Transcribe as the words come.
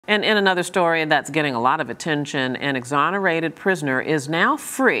And in another story that's getting a lot of attention, an exonerated prisoner is now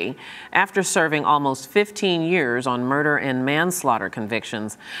free after serving almost 15 years on murder and manslaughter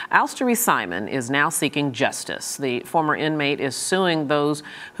convictions. Alstory Simon is now seeking justice. The former inmate is suing those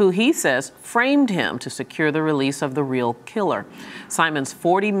who he says framed him to secure the release of the real killer. Simon's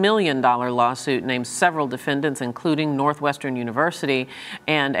 $40 million lawsuit names several defendants, including Northwestern University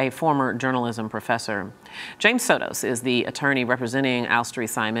and a former journalism professor. James Sotos is the attorney representing Alstory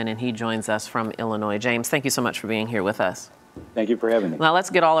Simon, and he joins us from Illinois. James, thank you so much for being here with us. Thank you for having me. Now, let's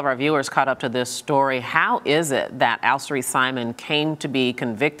get all of our viewers caught up to this story. How is it that Alstory Simon came to be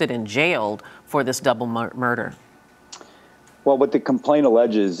convicted and jailed for this double murder? Well, what the complaint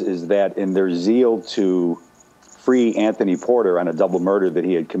alleges is that in their zeal to free Anthony Porter on a double murder that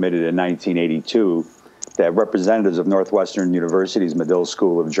he had committed in 1982, that representatives of Northwestern University's Medill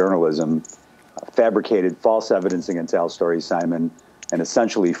School of Journalism fabricated false evidence against Alstory Simon and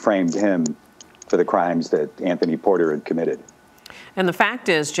essentially framed him for the crimes that Anthony Porter had committed. And the fact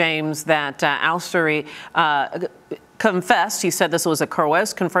is, James, that Alstory confessed. He said this was a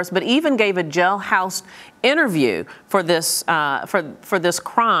coerced confession, but even gave a jailhouse interview for this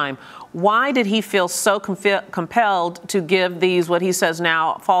crime. Why did he feel so compelled to give these, what he says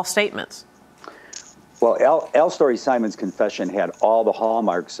now, false statements? Well, Alstory Simon's confession had all the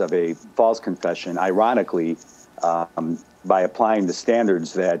hallmarks of a false confession, ironically, by applying the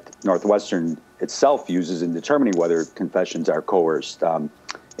standards that Northwestern itself uses in determining whether confessions are coerced. An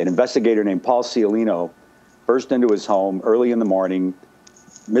investigator named Paul Cialino burst into his home early in the morning,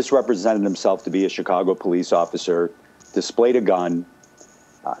 misrepresented himself to be a Chicago police officer, displayed a gun,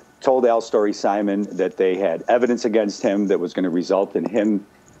 told Alstory Simon that they had evidence against him that was going to result in him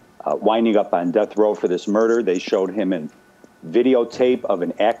winding up on death row for this murder. They showed him a videotape of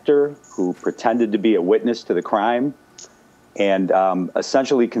an actor who pretended to be a witness to the crime, and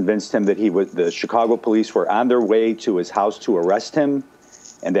essentially convinced him that the Chicago police were on their way to his house to arrest him,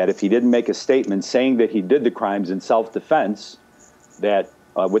 and that if he didn't make a statement saying that he did the crimes in self-defense, that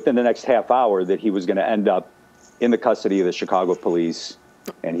within the next half hour that he was going to end up in the custody of the Chicago police,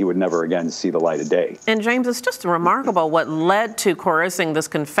 and he would never again see the light of day. And James, it's just remarkable what led to coercing this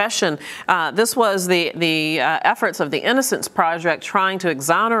confession. This was the efforts of the Innocence Project trying to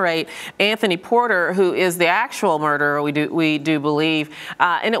exonerate Anthony Porter, who is the actual murderer, we do believe.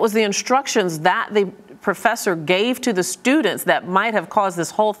 And it was the instructions that the professor gave to the students that might have caused this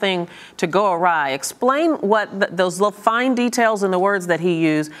whole thing to go awry. Explain what those little fine details in the words that he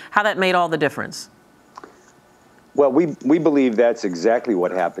used, how that made all the difference. Well, we believe that's exactly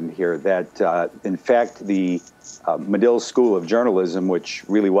what happened here, that in fact the Medill School of Journalism, which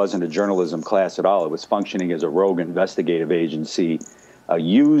really wasn't a journalism class at all, it was functioning as a rogue investigative agency,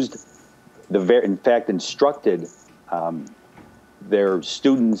 in fact instructed their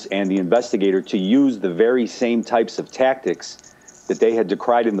students and the investigator to use the very same types of tactics that they had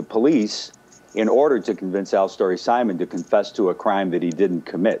decried in the police in order to convince Alstory Simon to confess to a crime that he didn't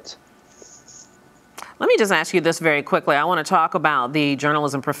commit. Let me just ask you this very quickly. I want to talk about the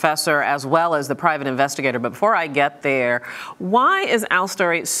journalism professor as well as the private investigator. But before I get there, why is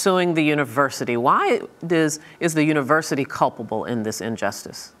Alstory suing the university? Why is the university culpable in this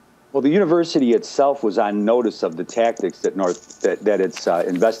injustice? Well, the university itself was on notice of the tactics that its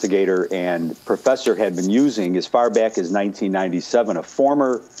investigator and professor had been using as far back as 1997. A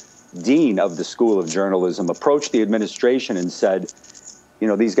former dean of the School of Journalism approached the administration and said, you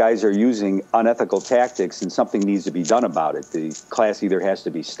know, these guys are using unethical tactics and something needs to be done about it. The class either has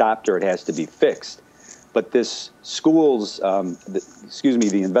to be stopped or it has to be fixed. But this school's,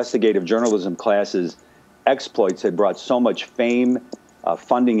 the investigative journalism class's exploits had brought so much fame,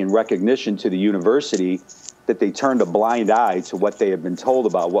 funding, and recognition to the university that they turned a blind eye to what they had been told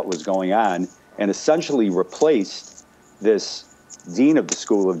about what was going on and essentially replaced this dean of the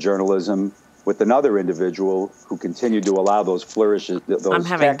School of Journalism with another individual who continued to allow those flourishes. I'm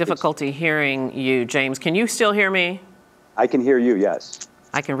having difficulty hearing you, James. Can you still hear me? I can hear you, yes.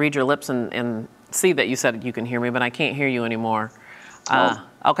 I can read your lips and see that you said you can hear me, but I can't hear you anymore.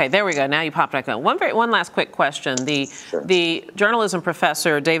 Okay, there we go. Now you popped back on. One last quick question. The journalism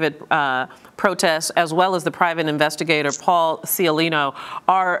professor, David Protests, as well as the private investigator, Paul Cialino,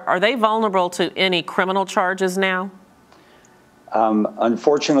 are they vulnerable to any criminal charges now?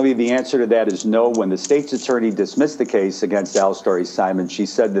 Unfortunately, the answer to that is no. When the state's attorney dismissed the case against Alstory Simon, she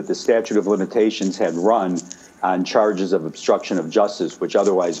said that the statute of limitations had run on charges of obstruction of justice, which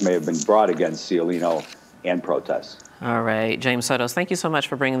otherwise may have been brought against Cialino and Protests. All right, James Sotos, thank you so much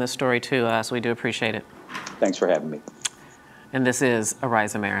for bringing this story to us. We do appreciate it. Thanks for having me. And this is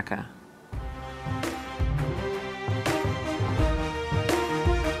Arise America.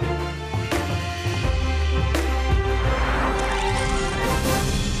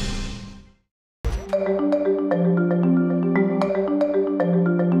 News.